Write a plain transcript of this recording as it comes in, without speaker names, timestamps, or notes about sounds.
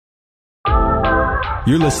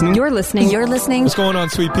You're listening. What's going on,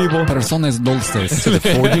 sweet people? Personas dulces. To the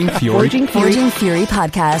Forging Fury. Forging Fury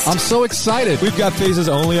podcast. I'm so excited. We've got faces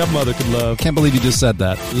only a mother could love. Can't believe you just said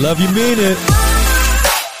that. Love you, mean it.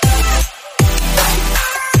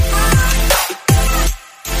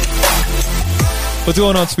 What's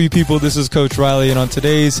going on, sweet people? This is Coach Riley, and on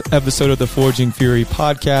today's episode of the Forging Fury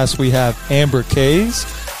podcast, we have Amber Cays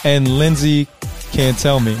and Lindsey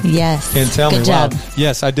Cantelme. Yes. Cantelme. Good job. Wow.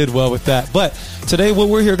 Yes, I did well with that. But today, what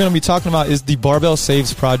we're here going to be talking about is the Barbell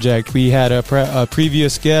Saves Project. We had a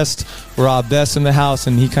previous guest, Rob Bess, in the house,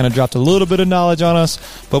 and he kind of dropped a little bit of knowledge on us.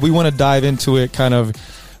 But we want to dive into it kind of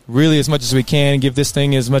really as much as we can, give this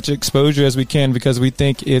thing as much exposure as we can because we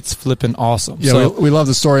think it's flipping awesome. Yeah, so, we love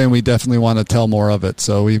the story, and we definitely want to tell more of it.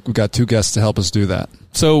 So we've got two guests to help us do that.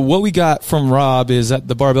 So what we got from Rob is that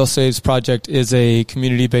the Barbell Saves Project is a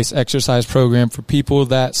community-based exercise program for people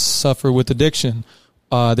that suffer with addiction.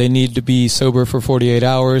 They need to be sober for 48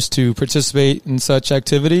 hours to participate in such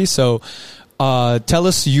activities. So tell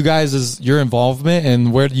us, you guys, your involvement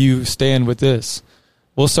and where do you stand with this?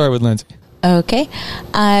 We'll start with Lindsey. Okay.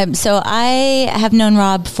 So I have known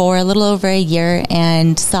Rob for a little over a year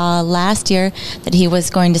and saw last year that he was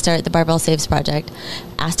going to start the Barbell Saves Project.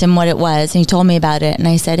 Asked him what it was, and he told me about it. And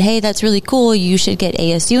I said, hey, that's really cool. You should get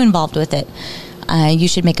ASU involved with it. You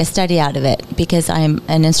should make a study out of it because I'm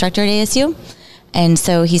an instructor at ASU. And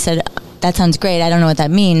so he said, that sounds great. I don't know what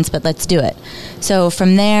that means, but let's do it. So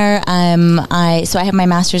from there, I have my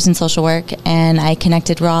master's in social work, and I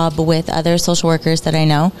connected Rob with other social workers that I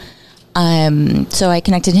know. So I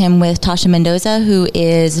connected him with Tasha Mendoza, who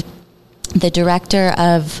is the director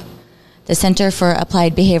of the Center for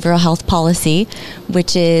Applied Behavioral Health Policy,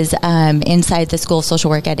 which is inside the School of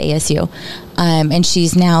Social Work at ASU. And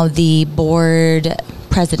she's now the board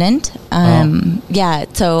president. Yeah,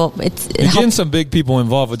 so you're getting some big people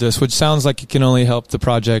involved with this, which sounds like it can only help the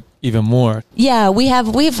project even more. Yeah, we have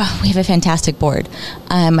a fantastic board.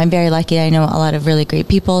 I'm very lucky. I know a lot of really great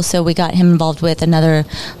people. So we got him involved with another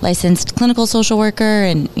licensed clinical social worker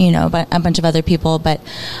and, a bunch of other people. But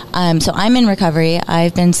so I'm in recovery.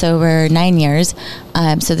 I've been sober 9 years.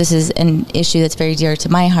 So this is an issue that's very dear to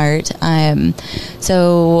my heart.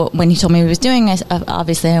 So when he told me what he was doing,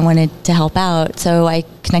 obviously I wanted to help out. So I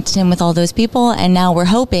connected him with all those people, and now we're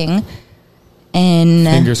hoping. And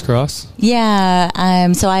fingers crossed. Yeah.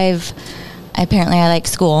 So I like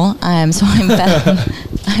school. So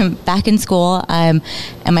I'm back in school. And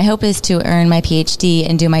my hope is to earn my PhD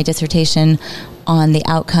and do my dissertation on the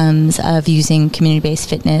outcomes of using community-based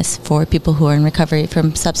fitness for people who are in recovery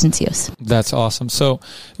from substance use. That's awesome. So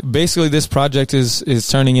basically this project is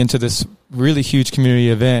turning into this really huge community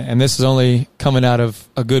event, and this is only coming out of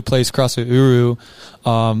a good place, CrossFit Uru,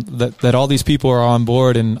 that all these people are on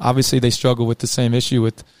board, and obviously they struggle with the same issue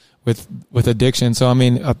with addiction. So, I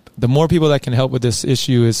mean, the more people that can help with this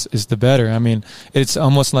issue is the better. I mean, it's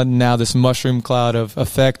almost like now this mushroom cloud of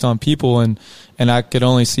effect on people, and I could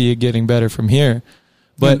only see it getting better from here.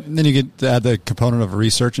 But and then you get to add the component of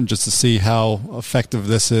research and just to see how effective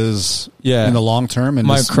this is in the long term. And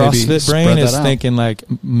my CrossFit brain is thinking like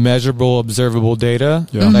measurable, observable data.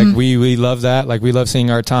 Yeah. Mm-hmm. Like we love that. Like we love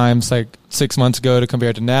seeing our times like 6 months ago to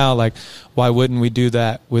compared to now. Like why wouldn't we do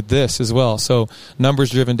that with this as well? So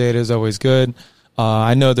numbers driven data is always good.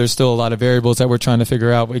 I know there's still a lot of variables that we're trying to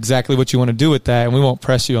figure out exactly what you want to do with that, and we won't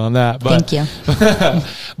press you on that. But, thank you.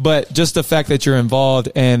 But just the fact that you're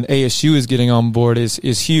involved and ASU is getting on board is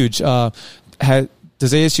huge. Does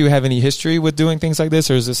ASU have any history with doing things like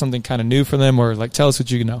this, or is this something kind of new for them? Or like, tell us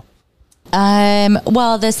what you know.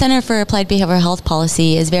 Well, the Center for Applied Behavioral Health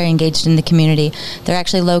Policy is very engaged in the community. They're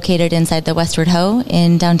actually located inside the Westward Ho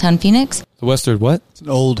in downtown Phoenix. The Westward what? It's an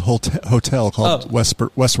old hotel called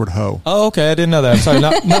Westward Ho. Oh, okay. I didn't know that. Sorry,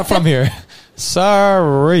 not from here.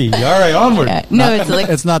 Sorry. All right, onward. No,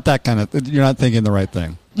 it's not that kind of. You're not thinking the right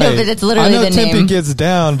thing. No, but it's literally the name. I know Tempe gets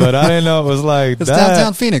down, but I didn't know it was like it's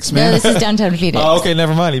downtown Phoenix, man. No, this is downtown Phoenix. Oh, okay,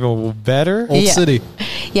 never mind. Even better. Old city.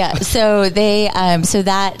 Yeah, so so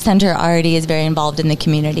that center already is very involved in the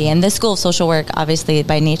community, and the School of Social Work, obviously,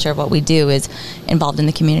 by nature of what we do, is involved in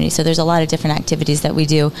the community. So there's a lot of different activities that we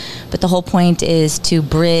do, but the whole point is to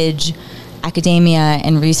bridge academia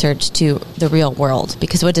and research to the real world,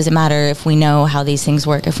 because what does it matter if we know how these things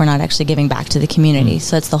work if we're not actually giving back to the community?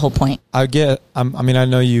 So that's the whole point. I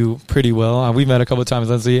know you pretty well. We've met a couple of times,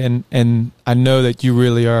 Lindsey, and I know that you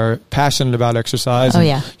really are passionate about exercise. Oh,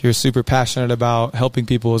 yeah. You're super passionate about helping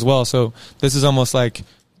people as well. So this is almost like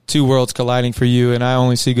two worlds colliding for you, and I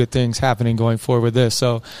only see good things happening going forward with this.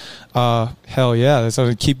 So, hell yeah,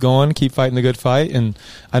 so keep going, keep fighting the good fight. And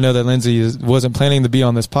I know that Lindsey wasn't planning to be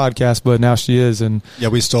on this podcast, but now she is. And yeah,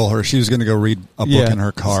 we stole her. She was going to go read a book in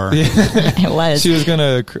her car. Yeah. It was. She was going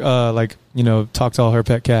to talk to all her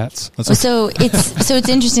pet cats. So it's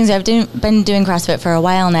interesting. So I've been doing CrossFit for a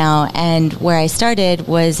while now, and where I started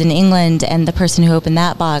was in England, and the person who opened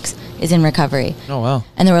that box is in recovery. Oh wow!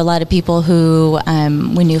 And there were a lot of people who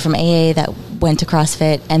we knew from AA that went to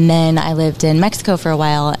CrossFit, and then I lived in Mexico for a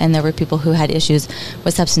while, and there were people who had issues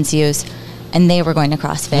with substance use, and they were going to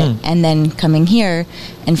CrossFit, and then coming here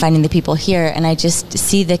and finding the people here, and I just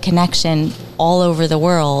see the connection all over the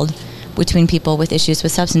world between people with issues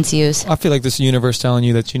with substance use. I feel like this universe telling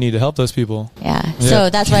you that you need to help those people. Yeah. So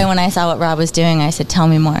that's why when I saw what Rob was doing, I said, tell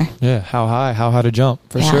me more. Yeah. How high to jump,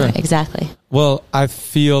 for sure. Exactly. Well, I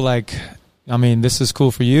feel like, this is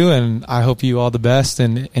cool for you, and I hope you all the best.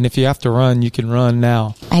 And if you have to run, you can run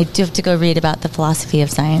now. I do have to go read about the philosophy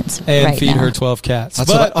of science and feed her 12 cats. That's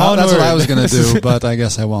what I was going to do, but I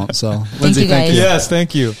guess I won't. So, Lindsey, thank you. Yes,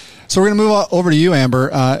 thank you. So we're going to move over to you,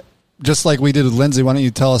 Amber. Just like we did with Lindsey, why don't you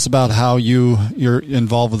tell us about how you're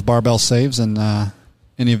involved with Barbell Saves and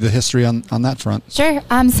any of the history on that front? Sure.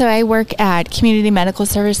 So I work at Community Medical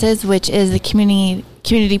Services, which is the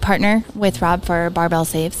community partner with Rob for Barbell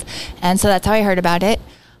Saves. And so that's how I heard about it.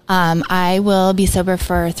 I will be sober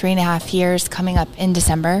for 3.5 years coming up in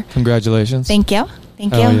December. Congratulations. Thank you.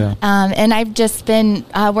 Thank you. Yeah. And I've just been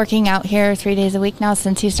working out here 3 days a week now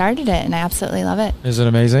since he started it, and I absolutely love it. Is it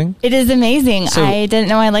amazing? It is amazing. So, I didn't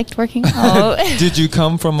know I liked working out. Did you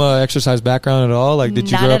come from an exercise background at all? Did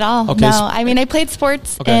you Not grow at up? all. Okay. No, I played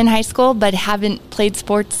sports in high school, but haven't played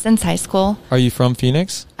sports since high school. Are you from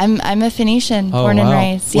Phoenix? I'm a Phoenician, born and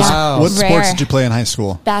raised. Yeah. Wow. What sports did you play in high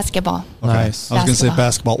school? Basketball. Okay. Nice. I was going to say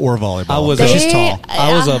basketball or volleyball. She's tall.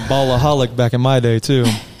 I was a ballaholic back in my day too.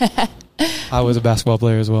 I was a basketball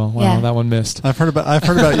player as well. Wow, that one missed. I've heard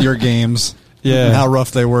about your games. Yeah, and how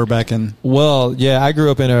rough they were back in. Well, yeah, I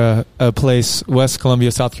grew up in a place, West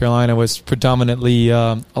Columbia, South Carolina, was predominantly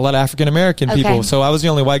a lot of African American people. So I was the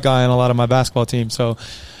only white guy on a lot of my basketball team. So,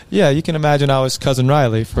 yeah, you can imagine I was Cousin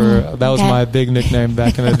Riley that was my big nickname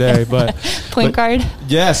back in the day. But point guard.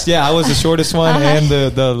 Yes, yeah, I was the shortest one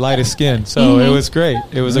and the lightest skin. So it was great.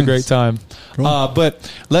 It was a great time. Cool.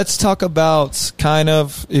 But let's talk about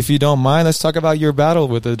if you don't mind, let's talk about your battle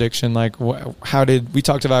with addiction. How did we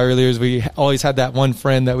talked about earlier? Is we always had that one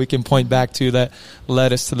friend that we can point back to that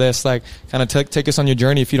led us to this. Take us on your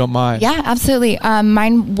journey if you don't mind. Yeah, absolutely.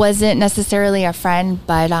 Mine wasn't necessarily a friend,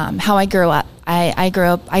 but how I grew up.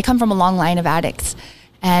 I come from a long line of addicts,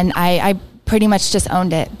 and I pretty much just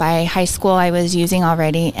owned it. By high school, I was using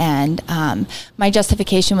already, and my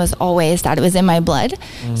justification was always that it was in my blood.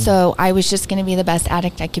 So I was just going to be the best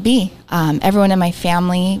addict I could be. Everyone in my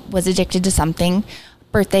family was addicted to something.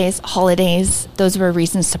 Birthdays, holidays, those were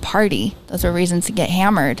reasons to party. Those were reasons to get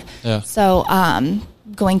hammered. Yeah. So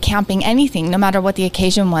going camping, anything, no matter what the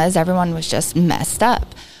occasion was, everyone was just messed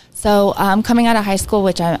up. So coming out of high school,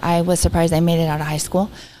 which I was surprised I made it out of high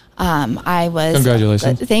school, I was...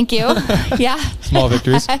 Congratulations. Thank you. Yeah. Small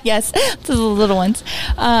victories. Yes, the little ones.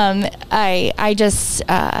 I just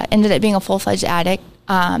ended up being a full-fledged addict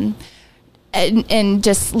and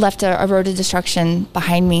just left a road to destruction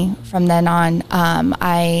behind me from then on.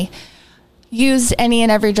 I used any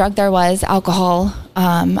and every drug there was, alcohol.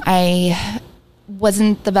 I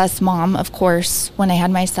wasn't the best mom, of course, when I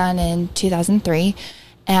had my son in 2003.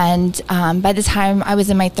 And by the time I was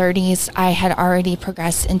in my 30s, I had already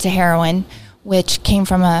progressed into heroin, which came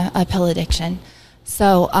from a pill addiction.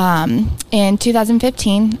 So in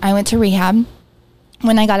 2015, I went to rehab.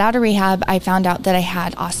 When I got out of rehab, I found out that I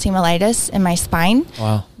had osteomyelitis in my spine,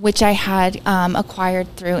 which I had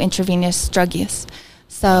acquired through intravenous drug use.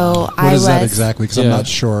 So what is that exactly? Because I'm not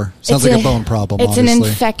sure. Sounds like a bone problem. It's an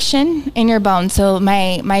infection in your bone. So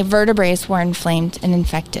my vertebrae were inflamed and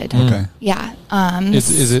infected. Okay. Yeah.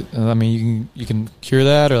 Is it? I mean, you can cure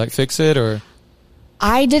that or fix it or.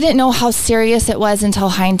 I didn't know how serious it was until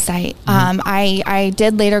hindsight. I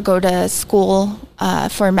did later go to school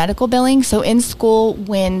for medical billing. So in school,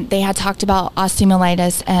 when they had talked about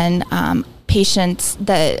osteomyelitis and patients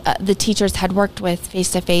that the teachers had worked with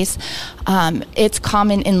face-to-face, it's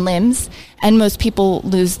common in limbs, and most people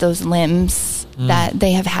lose those limbs that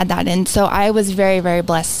they have had that in. So I was very, very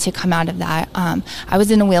blessed to come out of that. I was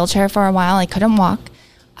in a wheelchair for a while. I couldn't walk.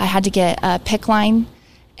 I had to get a PICC line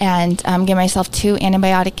and give myself 2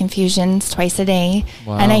 antibiotic infusions twice a day.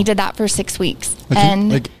 Wow. And I did that for 6 weeks.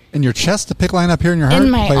 in your chest, the PICC line up here in your heart? In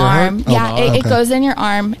my arm. Yeah, okay. it goes in your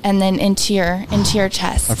arm and then into your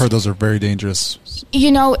chest. I've heard those are very dangerous.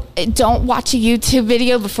 Don't watch a YouTube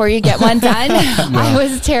video before you get one done. I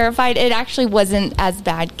was terrified. It actually wasn't as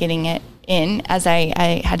bad getting it in as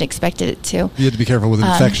I had expected it to. You had to be careful with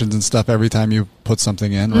infections and stuff every time you put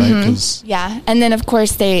something in, right? 'Cause yeah. And then, of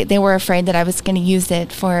course, they were afraid that I was going to use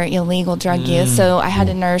it for illegal drug use. So I had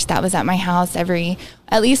a nurse that was at my house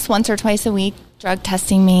at least once or twice a week, drug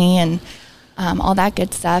testing me and all that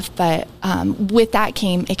good stuff. But with that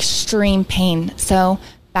came extreme pain. So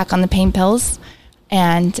back on the pain pills.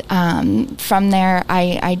 And from there,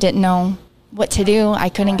 I didn't know what to do. I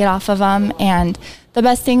couldn't get off of them. And the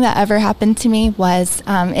best thing that ever happened to me was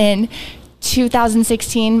in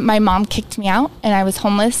 2016, my mom kicked me out, and I was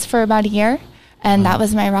homeless for about a year. And that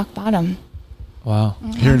was my rock bottom. Wow.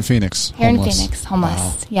 Here in Phoenix. Here in Phoenix, homeless.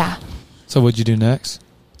 Wow. Yeah. So what'd you do next?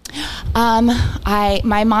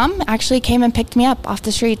 My mom actually came and picked me up off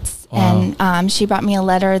the streets. Wow. And she brought me a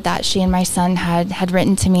letter that she and my son had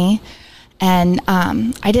written to me. And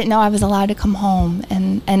I didn't know I was allowed to come home.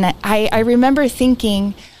 And I remember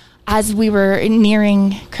thinking, as we were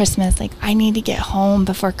nearing Christmas, like, I need to get home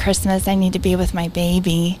before Christmas. I need to be with my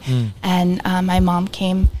baby. And my mom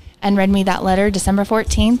came and read me that letter December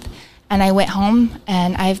 14th. And I went home,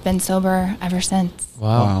 and I've been sober ever since.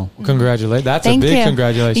 Wow. Congratulations. That's Thank a big you.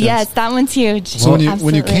 congratulations. Yes, that one's huge. So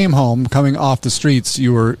when you came home, coming off the streets,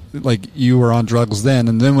 you were on drugs then,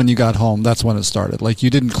 and then when you got home, that's when it started. Like, you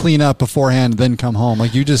didn't clean up beforehand, then come home.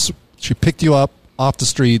 Like, she picked you up off the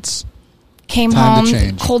streets. Came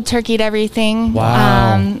home, cold turkeyed everything.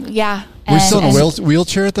 Wow. Yeah. Were you still in a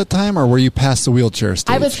wheelchair at that time, or were you past the wheelchair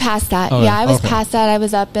stage? I was past that. Oh, yeah, I was past that. I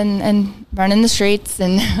was up and running the streets,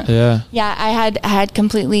 and yeah, I had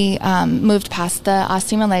completely moved past the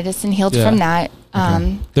osteomyelitis and healed from that.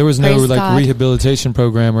 There was no God. rehabilitation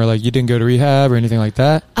program, or you didn't go to rehab or anything like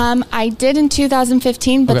that? I did in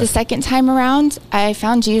 2015, but the second time around, I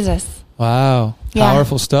found Jesus. Wow.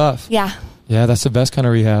 Powerful stuff. Yeah. Yeah, that's the best kind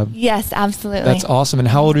of rehab. Yes, absolutely. That's awesome. And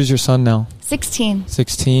how old is your son now? 16.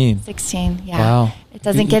 16. Yeah. Wow. It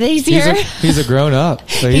doesn't get easier. He's a grown up.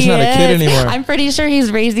 So he's not a kid anymore. I'm pretty sure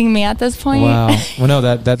he's raising me at this point. Wow. Well, no,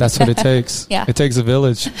 that's what it takes. Yeah. It takes a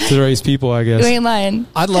village to raise people, I guess. You ain't lying.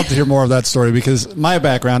 I'd love to hear more of that story, because my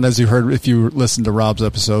background, as you heard if you listened to Rob's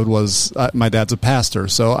episode, was my dad's a pastor.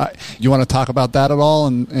 So you want to talk about that at all?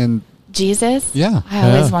 And Jesus? Yeah. I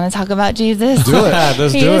always want to talk about Jesus. Do it.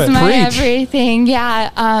 Let's do it. He is my Preach. everything. Yeah.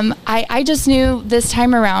 I just knew this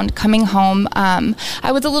time around coming home,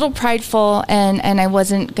 I was a little prideful, and I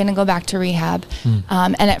wasn't going to go back to rehab.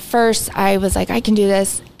 And at first I was like, I can do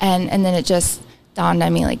this. And then it just dawned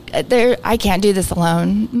on me, I can't do this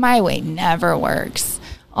alone. My way never works.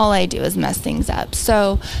 All I do is mess things up.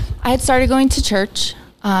 So I had started going to church.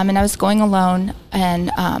 And I was going alone,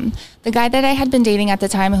 and the guy that I had been dating at the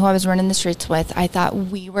time, who I was running the streets with, I thought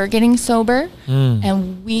we were getting sober,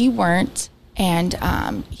 and we weren't. And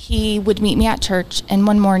he would meet me at church, and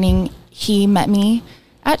one morning he met me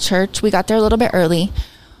at church. We got there a little bit early.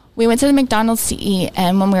 We went to the McDonald's to eat,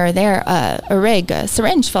 and when we were there, a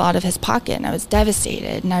syringe fell out of his pocket, and I was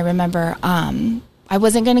devastated. And I remember I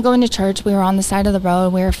wasn't going to go into church. We were on the side of the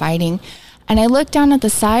road. We were fighting. And I looked down at the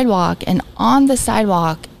sidewalk, and on the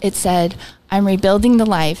sidewalk, it said, I'm rebuilding the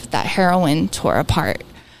life that heroin tore apart.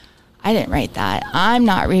 I didn't write that. I'm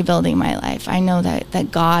not rebuilding my life. I know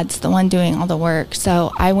that God's the one doing all the work.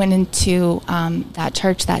 So I went into that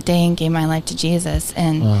church that day and gave my life to Jesus.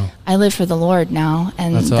 And I live for the Lord now.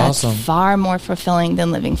 And that's awesome. Far more fulfilling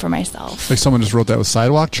than living for myself. Like someone just wrote that with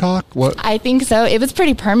sidewalk chalk? What? I think so. It was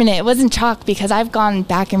pretty permanent. It wasn't chalk, because I've gone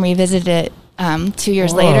back and revisited it 2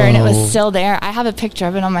 years later, and it was still there. I have a picture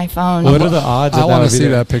of it on my phone. What are the odds? I want to see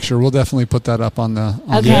that picture. We'll definitely put that up on the.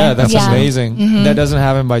 Okay. Yeah, that's amazing. That doesn't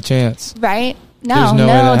happen by chance, right? There's No, no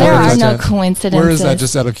way that there are happens by no chance. coincidences. Where is that?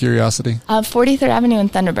 Just out of curiosity. 43rd Avenue in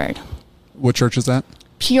Thunderbird. What church is that?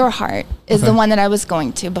 Pure Heart is the one that I was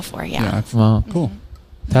going to before. Yeah. Wow. Cool.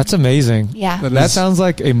 That's amazing. Yeah. That sounds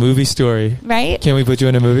like a movie story. Right? Can we put you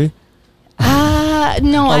in a movie?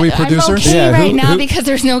 No, Are we I'm producers? okay Yeah, right now because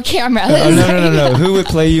there's no camera. No. Who would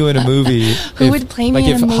play you in a movie? Who would play me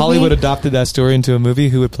in a movie? If Hollywood adopted that story into a movie,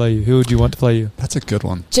 who would play you? Who would you want to play you? That's a good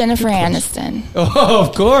one. Jennifer Aniston. Oh,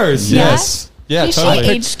 of course. Yeah? Yes. Yeah, She totally.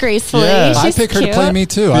 aged gracefully. Yeah. I She's pick her to cute. play me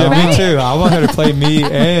too. Yeah, Right? me too. I want her to play me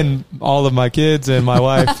and all of my kids and my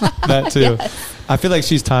wife. That too. Yes. I feel like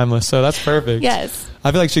she's timeless, so that's perfect. Yes.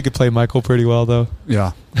 I feel like she could play Michael pretty well, though.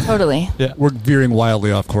 Yeah. Totally. Yeah. We're veering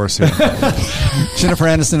wildly off course here. Jennifer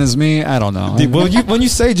Aniston is me. I don't know. Well, when you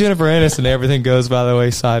say Jennifer Aniston, everything goes by the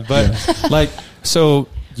wayside. But so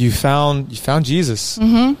you found Jesus.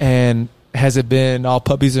 Mm-hmm. And has it been all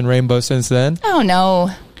puppies and rainbows since then? Oh, no.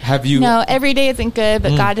 Have you? No, every day isn't good,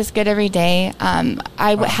 but God is good every day.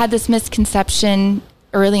 Had this misconception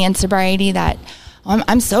early in sobriety that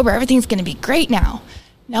I'm sober, everything's going to be great now.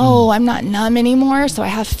 No, I'm not numb anymore, so I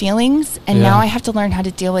have feelings, and now I have to learn how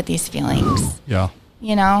to deal with these feelings. Yeah.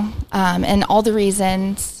 You know, and all the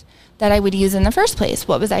reasons that I would use in the first place.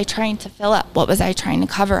 What was I trying to fill up? What was I trying to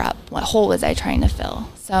cover up? What hole was I trying to fill?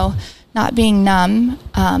 So not being numb,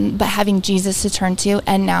 but having Jesus to turn to,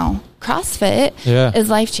 and now CrossFit is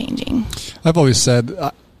life-changing. I've always said,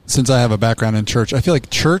 since I have a background in church, I feel like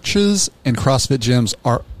churches and CrossFit gyms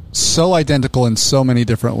are so identical in so many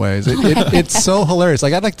different ways. It's so hilarious.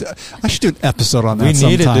 Like I should do an episode on that. We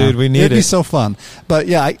need sometime. it, dude. We need It'd it. be so fun. But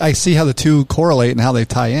yeah, I see how the two correlate and how they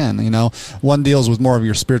tie in. You know, one deals with more of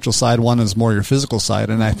your spiritual side, one is more your physical side,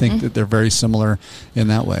 and I think that they're very similar in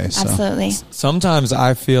that way. So. Absolutely. Sometimes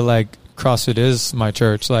I feel like CrossFit is my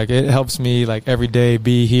church. Like it helps me like every day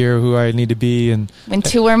be here who I need to be. And when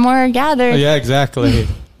two or more are gathered. Yeah, exactly.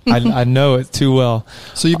 I know it too well.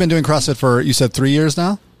 So you've been doing CrossFit for, you said 3 years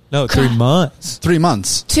now? No, 3 months. 3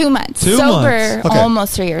 months. 2 months. 2 sober, months. Okay.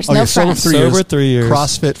 almost 3 years. Okay, No sober friends. 3 years. Sober 3 years.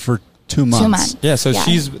 CrossFit for 2 months. 2 months. Yeah, so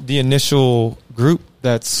she's the initial group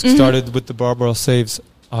that started with the Barbell Saves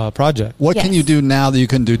Project. What can you do now that you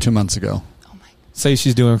couldn't do 2 months ago? Say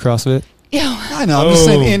she's doing CrossFit. Ew. I know. I'm just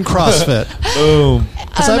saying in CrossFit. Boom.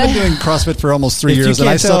 Because I've been doing CrossFit for almost 3 If you years, and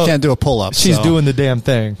can't I still tell, can't do a pull-up. She's so. doing the damn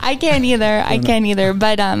thing. I can't either.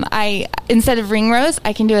 But I instead of ring rows,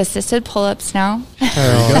 I can do assisted pull-ups now.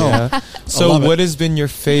 There you go. So love it. what has been your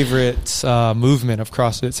favorite movement of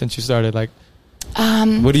CrossFit since you started? Like,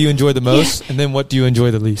 what do you enjoy the most? And then what do you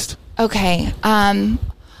enjoy the least? Okay.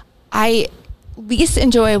 I least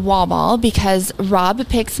enjoy wall ball because Rob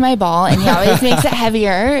picks my ball and he always makes it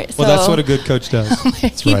heavier. So Well, that's what a good coach does.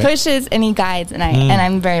 he pushes and he guides, and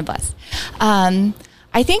I'm very blessed.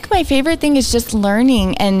 I think my favorite thing is just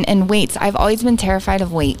learning and weights. I've always been terrified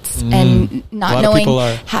of weights and not knowing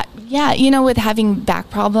how, with having back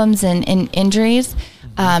problems and injuries.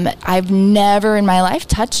 I've never in my life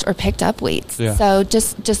touched or picked up weights. Yeah. So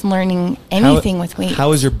just learning anything with weights.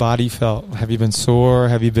 How has your body felt? Have you been sore?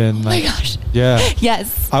 Have you been like, oh my gosh. Yeah.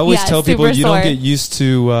 Yes. I always tell people you sore. don't get used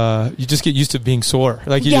to, you just get used to being sore.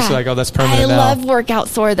 Like you just like, oh, that's permanent now. I love workout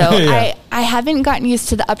sore though. I haven't gotten used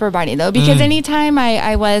to the upper body though, because anytime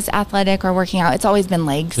I was athletic or working out, it's always been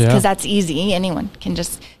legs because that's easy. Anyone can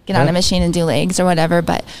just get on a machine and do legs or whatever.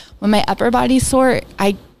 But when my upper body's sore,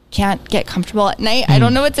 I can't get comfortable at night. I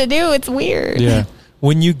don't know what to do. It's weird. Yeah.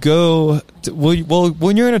 When you go,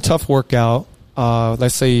 when you're in a tough workout,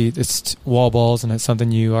 let's say it's wall balls and it's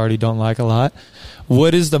something you already don't like a lot,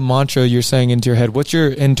 what is the mantra you're saying into your head? What's your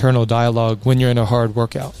internal dialogue when you're in a hard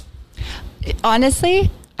workout?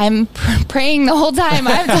 Honestly, I'm praying the whole time.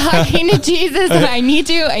 I'm talking to Jesus, and I need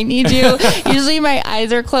you. Usually my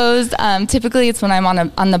eyes are closed. Typically it's when I'm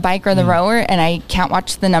on the bike or the rower, and I can't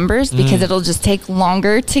watch the numbers because it'll just take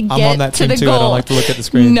longer to get I'm on that to the too. goal. I don't like to look at the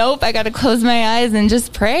screen. Nope, I got to close my eyes and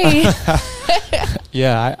just pray.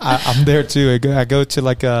 Yeah, I'm there too. I go to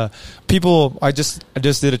like people. I just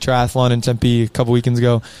did a triathlon in Tempe a couple weekends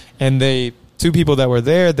ago, and two people that were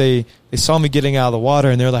there, they saw me getting out of the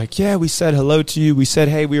water, and they're like, yeah, we said hello to you. We said,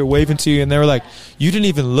 hey, we were waving to you. And they were like, you didn't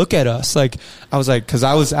even look at us. Like, I was like, because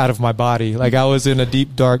I was out of my body. Like, I was in a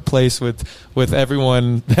deep, dark place with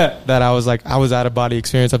everyone that I was like, I was out of body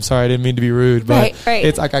experience. I'm sorry, I didn't mean to be rude. But right.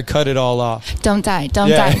 It's like I cut it all off. Don't die. Don't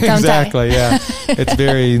yeah, die. Don't exactly, die. Yeah. It's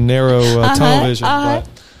very narrow tunnel vision.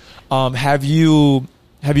 But, have you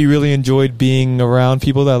really enjoyed being around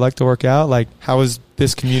people that like to work out? Like, how has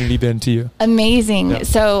this community been to you? Amazing. Yeah.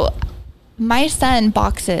 So my son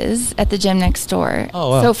boxes at the gym next door. Oh,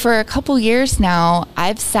 wow. So for a couple years now,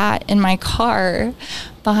 I've sat in my car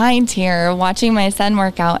behind here watching my son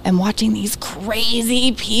work out and watching these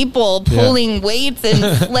crazy people pulling weights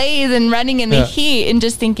and sleighs and running in the heat, and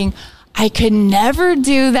just thinking, I could never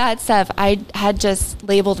do that stuff. I had just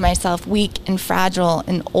labeled myself weak and fragile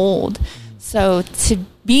and old. So to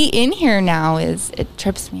be in here now it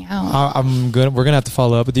trips me out. We're gonna have to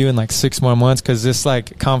follow up with you in like 6 more months, because this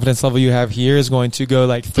like confidence level you have here is going to go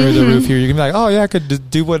like through the roof here. You're gonna be like, oh yeah, I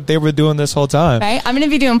could do what they were doing this whole time. Right? I'm gonna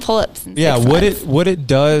be doing pull-ups in 6 months. What it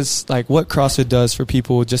does, like what CrossFit does for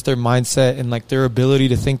people, just their mindset and like their ability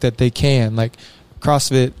to think that they can. Like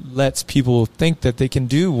CrossFit lets people think that they can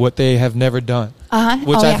do what they have never done.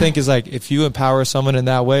 Which I think is like, if you empower someone in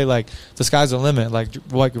that way, like the sky's the limit.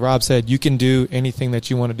 Like Rob said, you can do anything that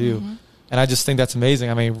you want to do. And I just think that's amazing.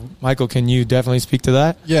 I mean, Michael, can you definitely speak to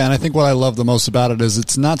that? Yeah, and I think what I love the most about it is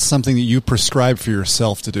it's not something that you prescribe for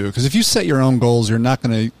yourself to do. Because if you set your own goals, you're not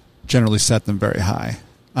going to generally set them very high.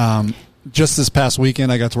 Just this past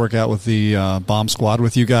weekend, I got to work out with the Bomb Squad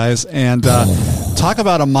with you guys, and talk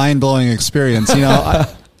about a mind-blowing experience. You know,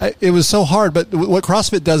 it was so hard, but what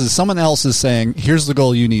CrossFit does is someone else is saying, here's the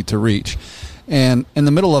goal you need to reach. And in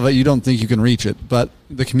the middle of it, you don't think you can reach it, but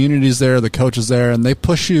the community's there, the coach is there, and they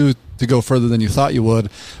push you to go further than you thought you would.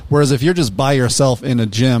 Whereas if you're just by yourself in a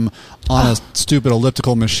gym on a stupid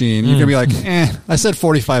elliptical machine, you're going to be like, I said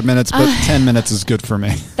 45 minutes, but 10 minutes is good for me.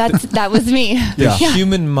 That was me. The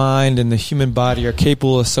human mind and the human body are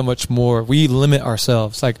capable of so much more. We limit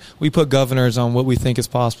ourselves. Like, we put governors on what we think is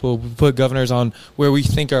possible. We put governors on where we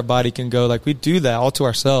think our body can go. Like, we do that all to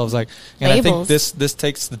ourselves. Like, and Labels. I think this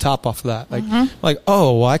takes the top off of that. Like,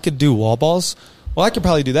 oh, well, I could do wall balls. Well, I could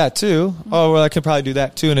probably do that too. Oh, well, I could probably do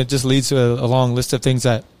that too. And it just leads to a long list of things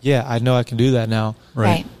that, I know I can do that now.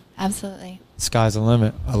 Right. Absolutely. Sky's the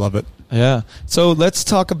limit. I love it. Yeah. So let's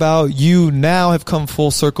talk about, you now have come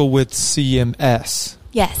full circle with CMS.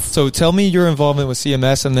 Yes. So tell me your involvement with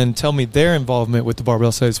CMS, and then tell me their involvement with the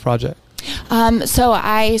Barbell Saves Project. So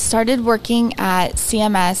I started working at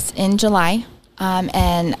CMS in July.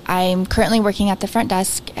 And I'm currently working at the front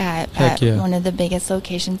desk at one of the biggest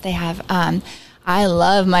locations they have. I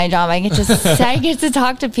love my job. I get to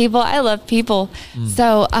talk to people. I love people.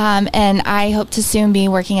 So, and I hope to soon be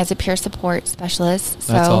working as a peer support specialist.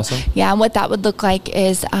 So, that's awesome. Yeah, what that would look like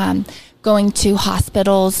is going to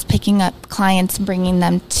hospitals, picking up clients, bringing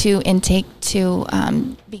them to intake to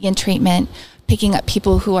begin treatment, picking up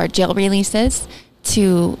people who are jail releases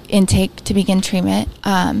to intake to begin treatment.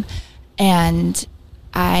 And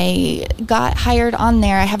I got hired on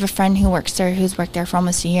there. I have a friend who works there who's worked there for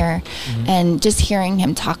almost a year. And just hearing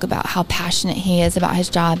him talk about how passionate he is about his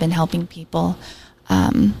job and helping people.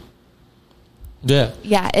 I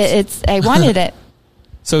wanted it.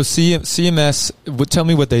 So CMS, tell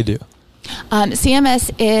me what they do.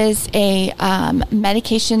 CMS is a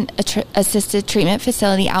medication-assisted treatment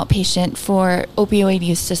facility outpatient for opioid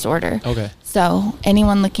use disorder. Okay. So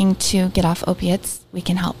anyone looking to get off opiates, we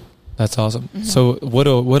can help. That's awesome. So what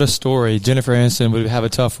a story. Jennifer Aniston would have a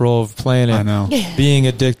tough role of playing it. I know. Being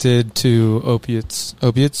addicted to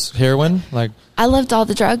opiates, heroin, like. I loved all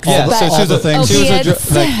the drugs. Yeah, but all the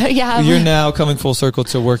things. You're now coming full circle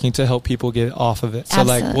to working to help people get off of it. So,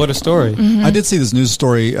 Absolutely. what a story. I did see this news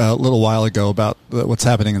story a little while ago about what's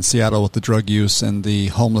happening in Seattle with the drug use and the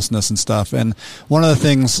homelessness and stuff. And one of the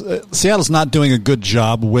things, Seattle's not doing a good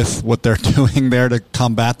job with what they're doing there to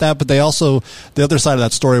combat that. But they also, the other side of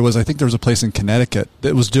that story was, I think there was a place in Connecticut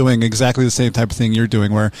that was doing exactly the same type of thing you're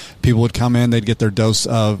doing, where people would come in, they'd get their dose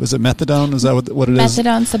of, is it methadone? Is that what it is?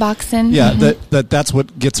 Methadone, Suboxone. Yeah, that's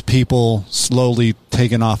what gets people slowly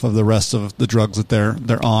taken off of the rest of the drugs that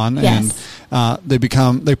they're on. Yes. And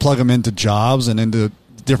they plug them into jobs and into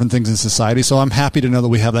different things in society. So I'm happy to know that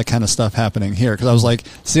we have that kind of stuff happening here, because I was like,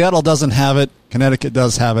 Seattle doesn't have it, Connecticut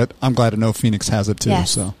does have it. I'm glad to know Phoenix has it too.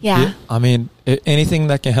 Yes. So Yeah. I mean, anything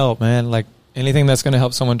that can help, man. Like, anything that's going to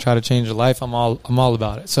help someone try to change their life, I'm all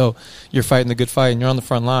about it. So you're fighting the good fight, and you're on the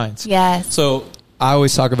front lines. Yes. So I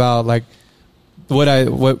always talk about, like, what I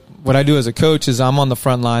do as a coach is I'm on the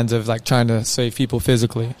front lines of, like, trying to save people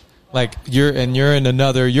physically. Like, you're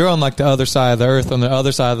on, like, the other side of the earth, on the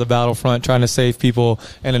other side of the battlefront, trying to save people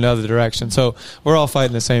in another direction. So we're all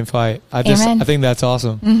fighting the same fight. I think that's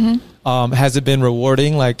awesome. Has it been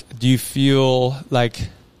rewarding? Like, do you feel like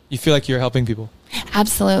you're helping people?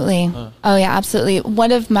 Absolutely. Oh, yeah, absolutely.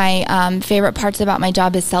 One of my favorite parts about my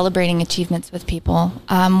job is celebrating achievements with people,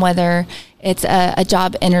 whether it's a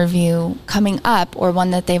job interview coming up or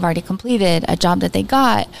one that they've already completed, a job that they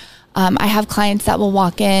got. I have clients that will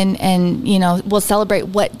walk in and, we'll celebrate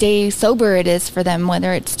what day sober it is for them,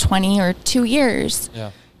 whether it's 20 or 2 years.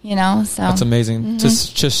 Yeah. So that's amazing. To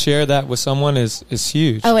just share that with someone is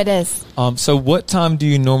huge. Oh, it is. So what time do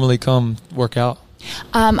you normally come work out?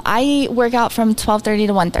 I work out from 12:30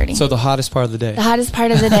 to 1:30. So the hottest part of the day. The hottest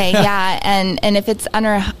part of the day, yeah. And if it's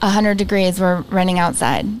under 100 degrees, we're running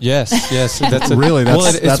outside. Yes. That's it's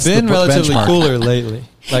been relatively benchmark. cooler lately.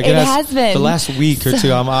 Like it has been the last week or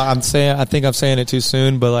two. I think I'm saying it too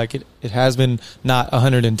soon, but like it has been not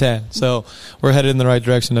 110. So we're headed in the right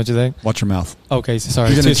direction, don't you think? Watch your mouth. Okay,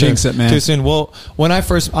 sorry. You're gonna jinx it, man. Too soon. Well, when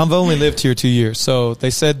I've only lived here 2 years, so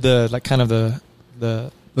they said the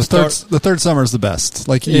third summer is the best.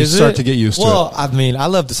 Like, you start to get used to it. Well, I mean, I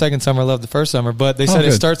love the second summer, I love the first summer, but they said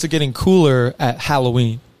it starts getting cooler at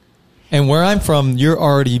Halloween. And where I'm from, you're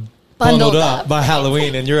already bundled up by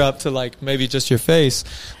Halloween, and you're up to, like, maybe just your face.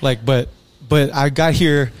 Like, but I got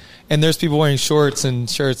here, And there's people wearing shorts and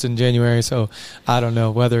shirts in January, so I don't know.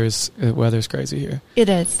 Weather's crazy here. It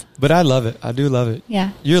is. But I love it. I do love it.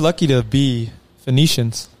 Yeah. You're lucky to be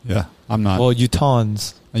Phoenicians. Yeah, I'm not. Well,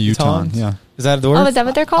 Utahns. A Utah, Utahns? yeah. Is that the word? Oh, is that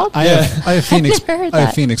what they're called? I have Phoenix. never heard I have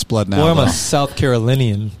that. Phoenix blood now. Well, I'm though. a South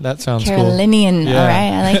Carolinian. That sounds Carolinian. cool. Yeah. All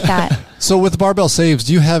right. I like that. So with Barbell Saves,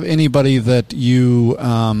 do you have anybody that you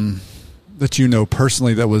know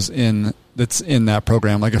personally that's in that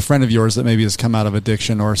program, like a friend of yours that maybe has come out of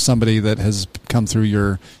addiction, or somebody that has come through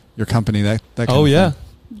your company? That kind Oh of yeah.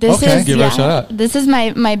 thing? Give her a shout out. This is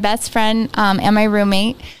my best friend and my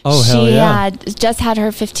roommate. Oh, hell yeah. She just had her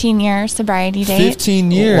 15-year sobriety date.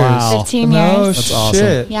 15 years. Wow. 15 No years. That's awesome.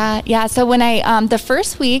 shit. Yeah. So when I the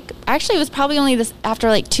first week, actually it was probably only this after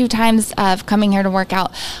like 2 times of coming here to work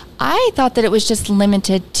out, I thought that it was just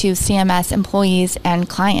limited to CMS employees and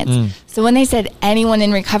clients. So when they said anyone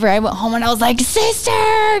in recovery, I went home and I was like, sister,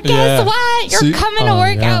 guess Yeah. what? You're coming to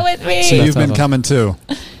work out with me. So you've been awesome. coming too.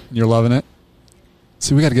 You're loving it.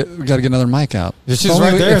 See, we got to get another mic out. It's If just only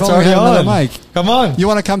right we- there. if It's only we already had on. another mic. Come on. You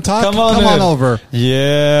want to come talk? Come on Come in. over.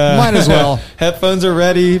 Yeah. Might as well. Headphones are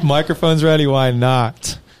ready. Microphone's ready. Why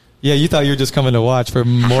not? Yeah, you thought you were just coming to watch for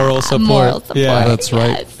moral support. Moral support. Yeah, That's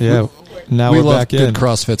right. Yes. Yeah. Now We we're love back good in.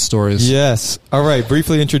 CrossFit stories. Yes. All right.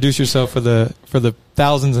 Briefly introduce yourself for the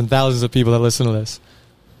thousands and thousands of people that listen to this.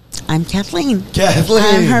 I'm Kathleen. Kathleen.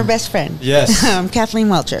 I'm her best friend. Yes. I'm Kathleen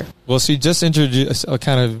Welcher. Well, she just introduced,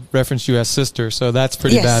 kind of referenced you as sister, so that's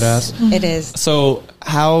pretty Yes, badass. it is. So,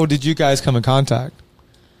 how did you guys come in contact?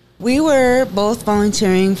 We were both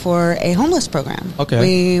volunteering for a homeless program. Okay.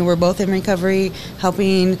 We were both in recovery,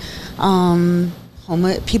 helping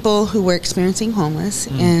people who were experiencing homeless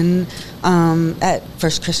at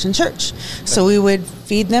First Christian Church. So we would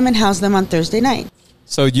feed them and house them on Thursday night.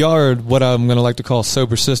 So y'all are what I'm going to like to call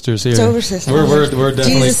sober sisters here. Sober sisters. We're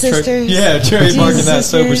definitely Jesus sisters. trademarking that,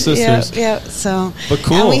 sober sisters. Yeah. So, But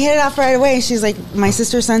cool. And we hit it off right away. She's like my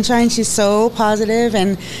sister Sunshine. She's so positive,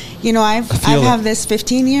 and I've feel had it. this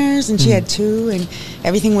 15 years, and she had 2, and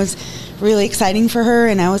everything was really exciting for her.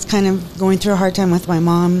 And I was kind of going through a hard time with my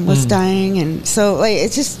mom was dying, and so like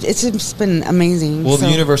it's just been amazing. Well, So,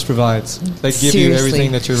 the universe provides. They give you Seriously.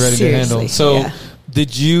 everything that you're ready to handle. Seriously, So, yeah.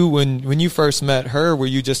 did you when you first met her? Were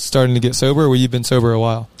you just starting to get sober, or were you been sober a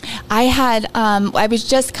while? I had I was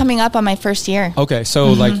just coming up on my first year. Okay,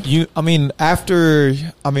 so like you, I mean, I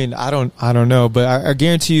don't know, but I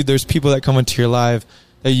guarantee you, there's people that come into your life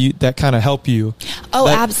that kind of help you. Oh,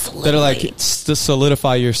 that, absolutely. That are like to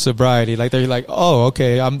solidify your sobriety. Like they're like, oh,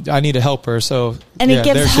 okay, I need a helper. So And yeah, it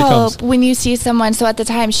gives there she hope comes. when you see someone. So at the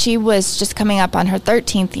time, she was just coming up on her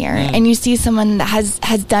 13th year, and you see someone that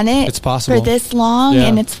has done it It's possible. for this long, Yeah.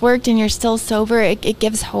 and it's worked, and you're still sober. It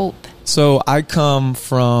gives hope. So I come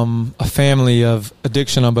from a family of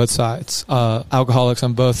addiction on both sides, alcoholics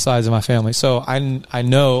on both sides of my family. So I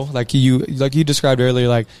know, like you described earlier,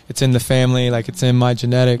 like it's in the family, like it's in my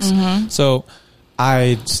genetics. So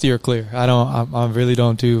I steer clear. I really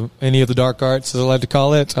don't do any of the dark arts, as I like to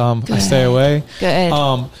call it. I stay away. Good.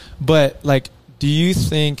 But like, do you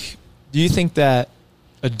think that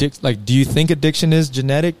do you think addiction is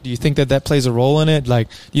genetic? Do you think that plays a role in it? Like,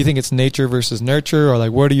 do you think it's nature versus nurture, or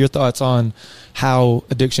like, what are your thoughts on how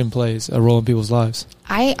addiction plays a role in people's lives?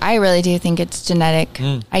 I really do think it's genetic.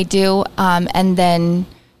 I do. And then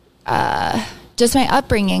just my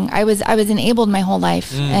upbringing. I was enabled my whole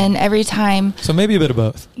life, and every time. So maybe a bit of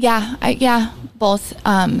both. Yeah, both.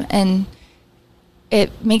 And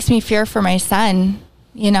it makes me fear for my son,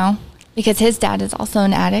 because his dad is also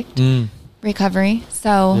an addict. Recovery.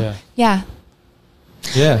 So yeah.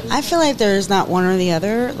 I feel like there's not one or the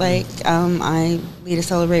other. Like I lead a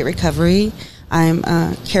Celebrate Recovery. I'm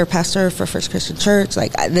a care pastor for First Christian Church.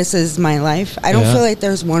 Like this is my life. I don't feel like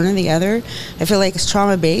there's one or the other. I feel like it's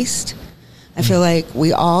trauma based. I feel like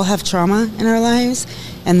we all have trauma in our lives,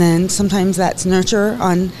 and then sometimes that's nurture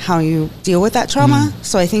on how you deal with that trauma.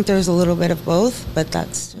 So I think there's a little bit of both, but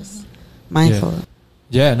that's just my thought.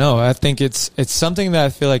 Yeah, no, I think it's something that I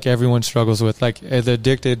feel like everyone struggles with. Like, they're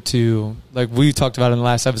addicted to, like we talked about in the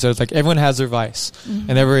last episode, it's like everyone has their vice,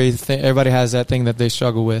 and everybody has that thing that they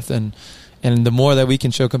struggle with, and the more that we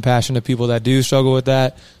can show compassion to people that do struggle with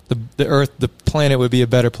that, the planet would be a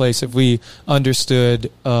better place if we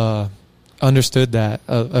understood understood that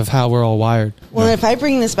of how we're all wired. Well, if I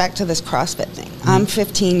bring this back to this CrossFit thing, I'm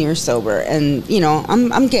 15 years sober, and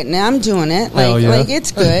I'm getting it. I'm doing it. Like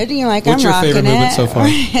it's good. What's I'm rocking your favorite movement it. so far?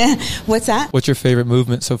 What's that? What's your favorite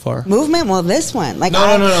movement so far? Movement? Well, this one. No. Like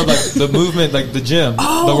the movement, like the gym, the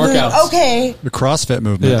workouts. Okay. The CrossFit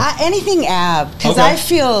movement. Yeah. Anything ab, because I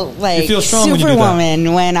feel like strong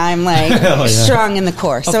Superwoman when I'm like strong in the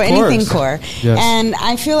core. So anything core. Yes. And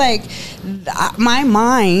I feel like my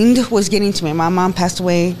mind was getting to me. My mom passed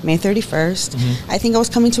away May 31st. I think I was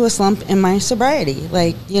coming to a slump in my sobriety.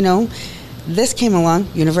 This came along,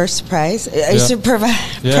 universe surprise.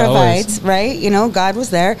 Provides, right? God was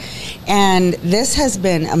there. And this has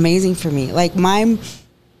been amazing for me.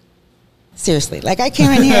 Seriously, I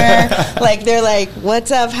came in here, they're like,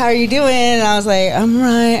 what's up? How are you doing? And I was like, I'm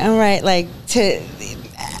right. To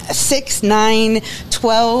 6, 9,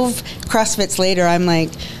 12 CrossFits later, I'm like,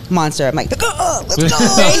 monster. I'm like, let's go. Okay,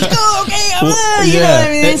 you know what I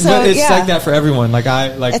mean? But it's like that for everyone. It's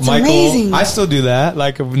Michael. Amazing. I still do that.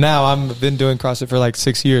 Now I've been doing CrossFit for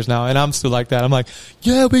 6 years now, and I'm still like that. I'm like,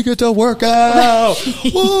 yeah, we get to work out.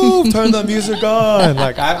 Woo, turn the music on.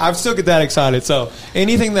 I still get that excited. So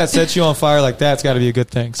anything that sets you on fire like that's got to be a good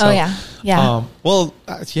thing. So, yeah.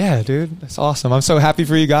 Dude, that's awesome. I'm so happy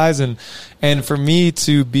for you guys, and for me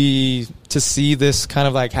to see this kind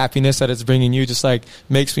of happiness that it's bringing you just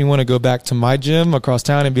makes me want to go back to my gym across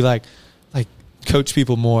town and be like coach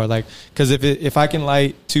people more, because if I can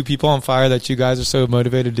light 2 people on fire that you guys are so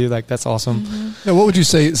motivated to do, that's awesome. Yeah, what would you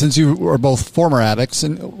say, since you are both former addicts,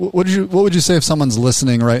 and what would you say if someone's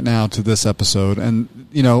listening right now to this episode and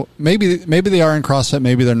maybe they are in CrossFit,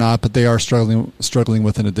 maybe they're not, but they are struggling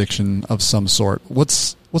with an addiction of some sort?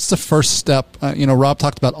 What's the first step? Rob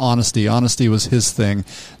talked about honesty. Honesty was his thing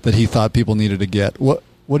that he thought people needed to get. What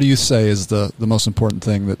do you say is the most important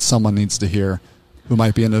thing that someone needs to hear who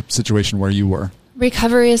might be in a situation where you were?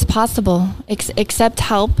 Recovery is possible. Accept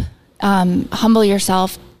help. Humble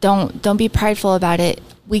yourself. Don't be prideful about it.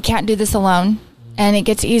 We can't do this alone, and it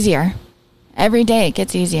gets easier. Every day it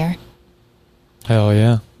gets easier. Hell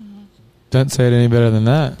yeah. Don't say it any better than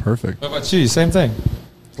that. Perfect. What about you? Same thing.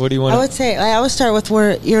 What do you want? I would say I always start with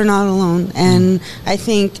where you're not alone, and I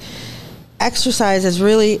think exercise is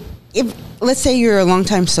really. Let's say you're a long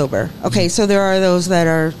time sober. Okay, so there are those that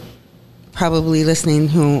are probably listening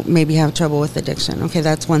who maybe have trouble with addiction. Okay,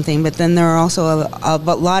 that's one thing. But then there are also a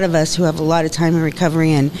lot of us who have a lot of time in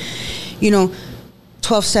recovery, and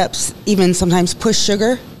 12 steps even sometimes push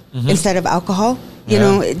sugar instead of alcohol.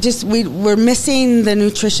 We're missing the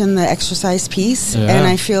nutrition, the exercise piece, and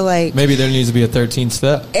I feel like maybe there needs to be a 13th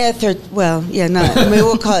step. Maybe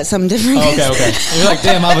we'll call it something different. Okay. You're like,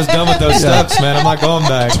 damn, I was done with those steps, man. I'm not going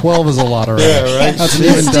back. 12 is a lot already. Yeah, right. That's an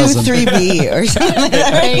even dozen. Do 3B or something like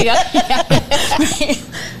that. There you go.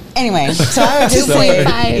 Anyway, so I would just say,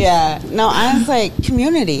 I was like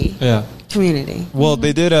community. Yeah. Community. Well,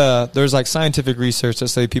 they did. There's scientific research that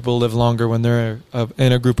say people live longer when they're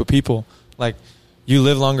in a group of people. You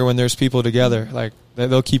live longer when there's people together.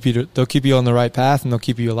 They'll keep you on the right path, and they'll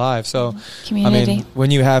keep you alive. So, community.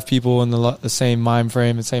 When you have people in the same mind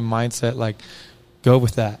frame and same mindset, go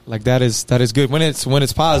with that. That is good when it's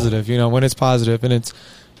positive. When it's positive, and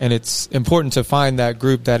it's important to find that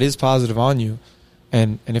group that is positive on you.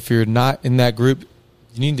 And if you're not in that group,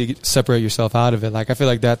 you need to separate yourself out of it. I feel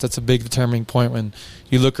like that's a big determining point when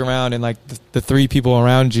you look around and the 3 people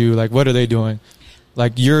around you, what are they doing?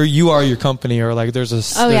 You are your company, or there's a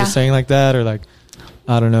saying like that, or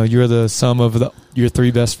I don't know, you're the sum of your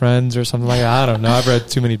 3 best friends or something like that. I don't know. I've read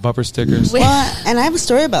too many bumper stickers. Well, and I have a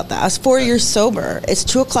story about that. I was 4 years sober. It's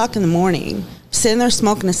 2:00 in the morning, sitting there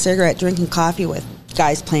smoking a cigarette, drinking coffee with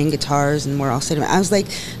guys playing guitars, and we're all sitting. I was like,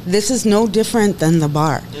 this is no different than the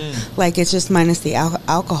bar. It's just minus the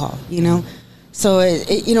alcohol, So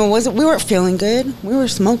we weren't feeling good. We were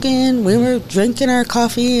smoking. We were drinking our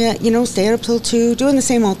coffee. Staying up till 2, doing the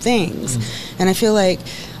same old things. And I feel like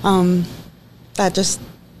that just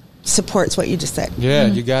supports what you just said. Yeah,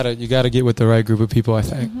 you gotta get with the right group of people, I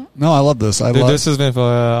think. No, I love this. This has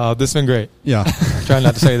been great. Yeah. Trying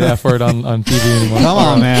not to say the F word on TV anymore. Come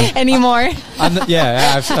on, man. Anymore.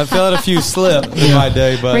 I've felt a few slip in my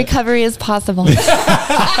day, but recovery is possible. Now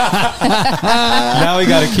we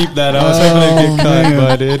got to keep that. I was hoping to get cut,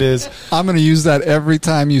 but it is. I'm going to use that every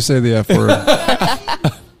time you say the F word.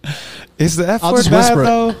 Is the F word bad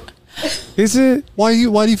though? Is it? Why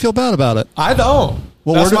do you feel bad about it? I don't.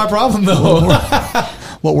 That's my problem, though.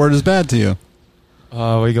 What word is bad to you?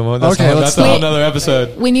 We go. That's a whole other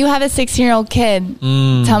episode. When you have a 6-year-old kid,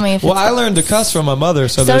 tell me if. Well, I learned to cuss from my mother,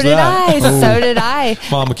 so did there's that. So did I.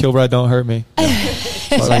 Mama Kilbride, don't hurt me.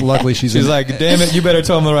 Luckily, she's like, damn it, you better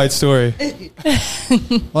tell them the right story.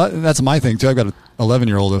 Well, that's my thing too. I've got an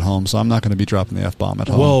 11-year-old at home, so I'm not going to be dropping the F-bomb at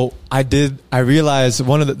home. Well, I realized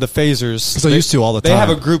one of the phasers, because I used to all the time. They have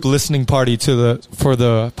a group listening party for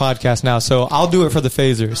the podcast now, so I'll do it for the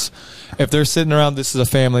phasers. If they're sitting around, this is a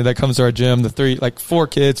family that comes to our gym. The 4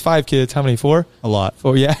 kids, 5 kids. How many? 4? A lot.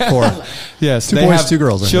 4, yeah. 4. Yes. 2 they boys, have 2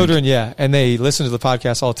 girls. Children, yeah, and they listen to the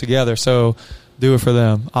podcast all together. So do it for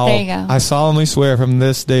them. There you go. I solemnly swear from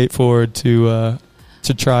this date forward to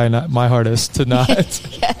try my hardest to not.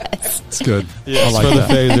 Yes. It's good. Yeah, I like for that.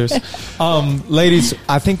 the phasers. Ladies,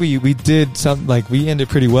 I think we did something, like, we ended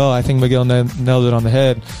pretty well. I think Miguel nailed it on the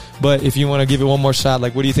head. But if you want to give it one more shot,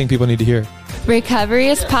 like, what do you think people need to hear? Recovery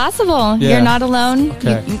is possible. Yeah. You're not alone.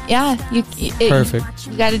 Okay. Perfect.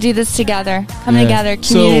 You got to do this together. Come together.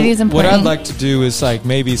 Community is so important. what I'd like to do is, like,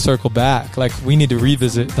 maybe circle back. Like, we need to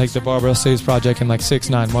revisit, like, the Barbell Saves Project in like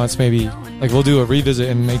 6-9 months. Maybe, like, we'll do a revisit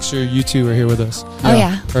and make sure you two are here with us. Oh,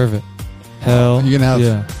 yeah. Perfect. Hell, you're gonna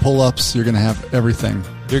have pull-ups. You're gonna have everything.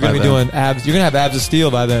 You're gonna be doing abs. You're gonna have abs of steel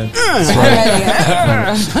by then.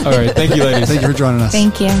 That's right. All right. Thank you, ladies. Thank you for joining us.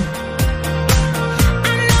 Thank you.